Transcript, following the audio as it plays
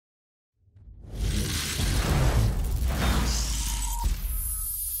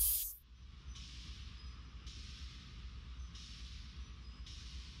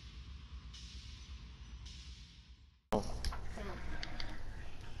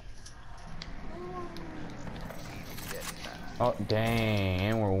Oh, dang,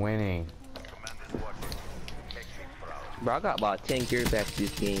 and we're winning. Bro, I got about 10 gear back this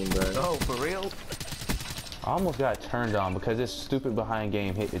game, bro. Oh, for real? I almost got turned on because this stupid behind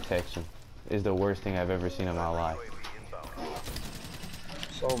game hit detection is the worst thing I've ever seen in my life.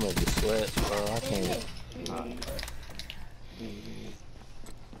 So much sweat, bro. I can't.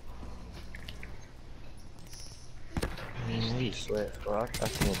 You sweat, bro. I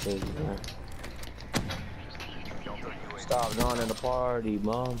can't tell you, man. Stop joining the party,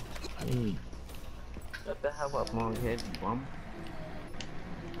 mom. Shut the hell up, long head, bum.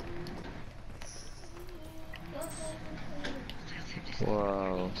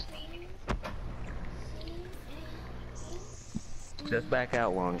 Whoa. Just back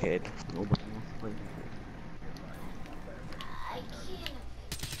out, long head. Nobody wants to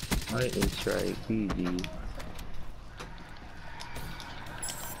play. Lightning strike, PG.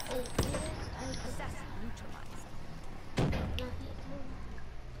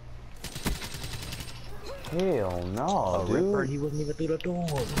 Hell no, dude. Ripper, he wasn't even through the door.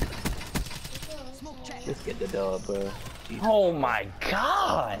 Just get the dub, bro. Jesus. Oh my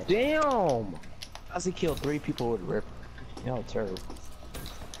god! Damn! How's he killed 3 people with Ripper? Y'all terrible.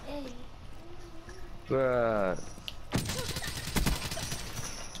 Bruh.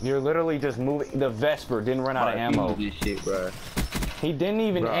 You're literally just moving. The Vesper didn't run out of ammo. This shit, bruh. He didn't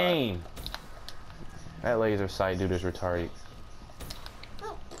even aim. That laser sight dude is retarded.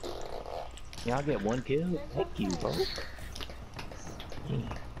 Y'all get 1 kill? Thank you, bro.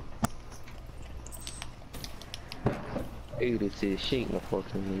 Hey, this is shaking,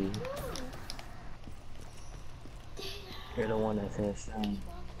 unfortunately. You're the one that says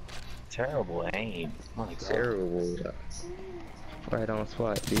terrible aim. My God. Terrible. Right on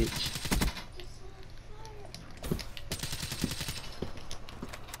spot, bitch.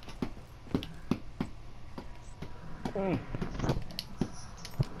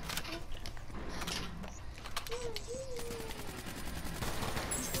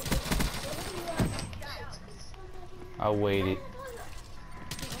 I waited.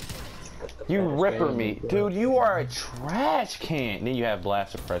 You ripper me. Dude, you are a trash can. Then you have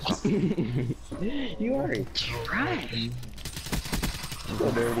blast suppressor. You are a trash.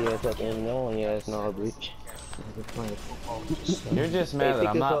 So dirty ass up and knowing ass no bitch. You're just mad that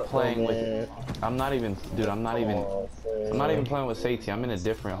I'm not playing with. I'm not even, dude. I'm not even playing with Sati. I'm in a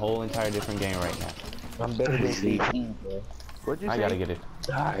different, whole entire different game right now. I'm better than Sati, bro. What'd you say? I gotta get it.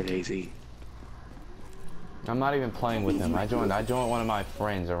 Die, Daisy. I'm not even playing with him. I joined one of my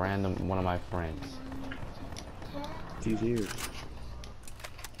friends, a random one of my friends. He's here.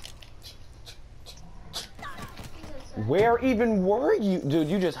 Where even were you? Dude,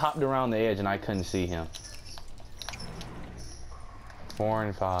 you just hopped around the edge and I couldn't see him. 4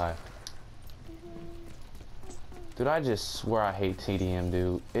 and 5. Dude, I just swear I hate TDM,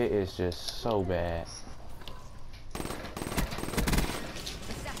 dude. It is just so bad.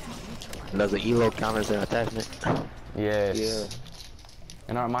 Does the elo count as an attachment? Yes. Yeah.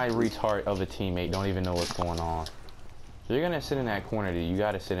 And my retard of a teammate don't even know what's going on. So you're gonna sit in that corner, dude. You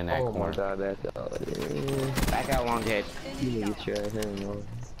gotta sit in that corner. Oh my god, back out. Back out, long head. You need to get your ass in, bro.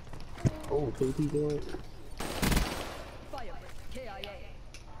 Oh, KP doing?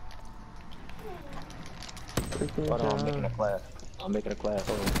 Hold on, I'm making a class. I'm making a class.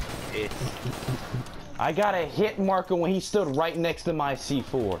 Hold on. Yeah. I got a hit marker when he stood right next to my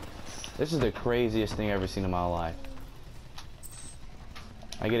C4. This is the craziest thing I've ever seen in my life.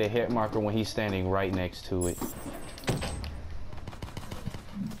 I get a hit marker when he's standing right next to it.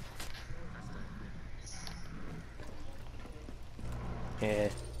 Yeah.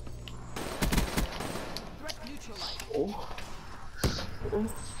 Oh. Oh.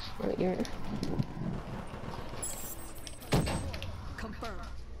 Right here.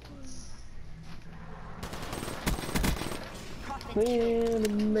 Man, a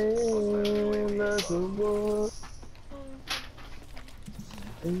man like a boy.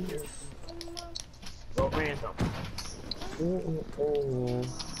 Go random.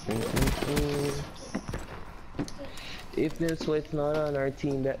 If them sweat's not on our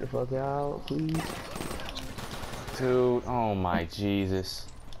team, back the fuck out, please. Dude, oh my Jesus.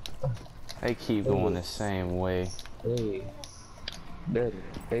 They keep going the same way. Hey. Better.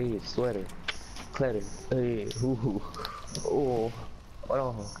 Hey, sweater. Clutter. Hey, hoo. Oh, hold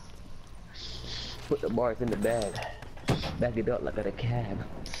on. Put the bars in the bag. Back it up like at a cab.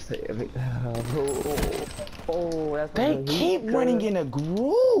 Oh, that's they keep running in a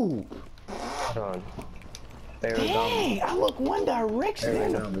group. Hold on. Dang, I look one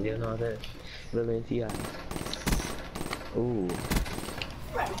direction. You know that? Valencia. Ooh.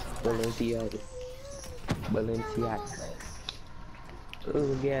 Valencia.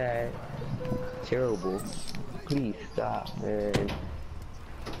 Oh god. Terrible. Please stop, man.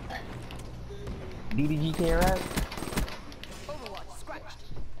 DDG can't rap?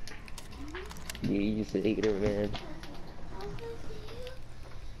 Yeah, you just a hater, man.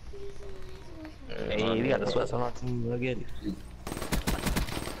 Hey, we got the sweats on our team. I get it.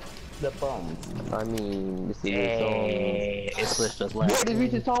 The bums. I mean, this is a song. Hey, it switched just What last.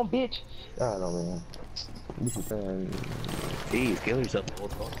 is this song, bitch? I don't know, man. This is Jeez, kill yourself the whole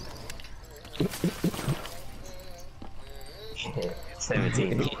time.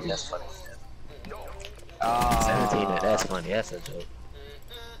 17. That's funny. 17. That's funny. That's a joke.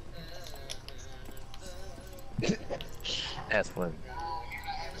 That's funny.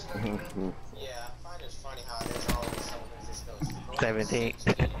 Yeah, I find it funny how there's always someone who just goes. 17.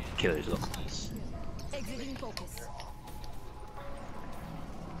 Kill yourself. Exiting focus.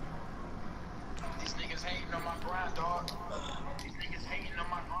 These niggas hating on my grind, dog. These niggas hating on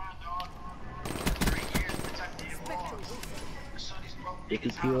my grind, dog. 3 years, bitch, I did wrong. So these broke Icky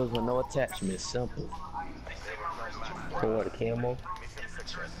kills with no attachment. Simple. for the camo.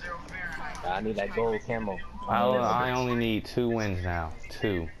 I need that gold camo. I only need 2 wins now.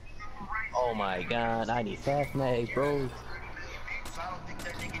 2. Oh my god, I need fast mags, bro.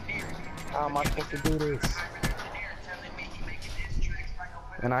 How am I supposed to do this?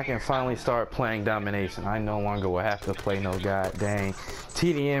 And I can finally start playing domination. I no longer will have to play no god dang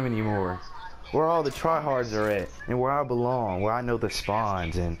TDM anymore. Where all the tryhards are at, and where I belong, where I know the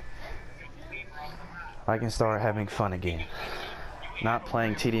spawns, and I can start having fun again. Not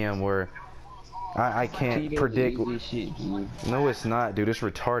playing TDM where I can't predict. Shit, dude. No, it's not, dude. It's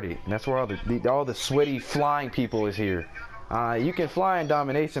retarded. And that's where all the sweaty flying people is here. You can fly in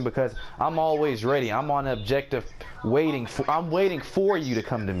domination because I'm always ready. I'm on objective, I'm waiting for you to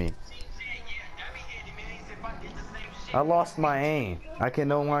come to me. I lost my aim. I can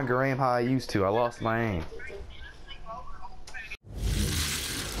no longer aim how I used to. I lost my aim.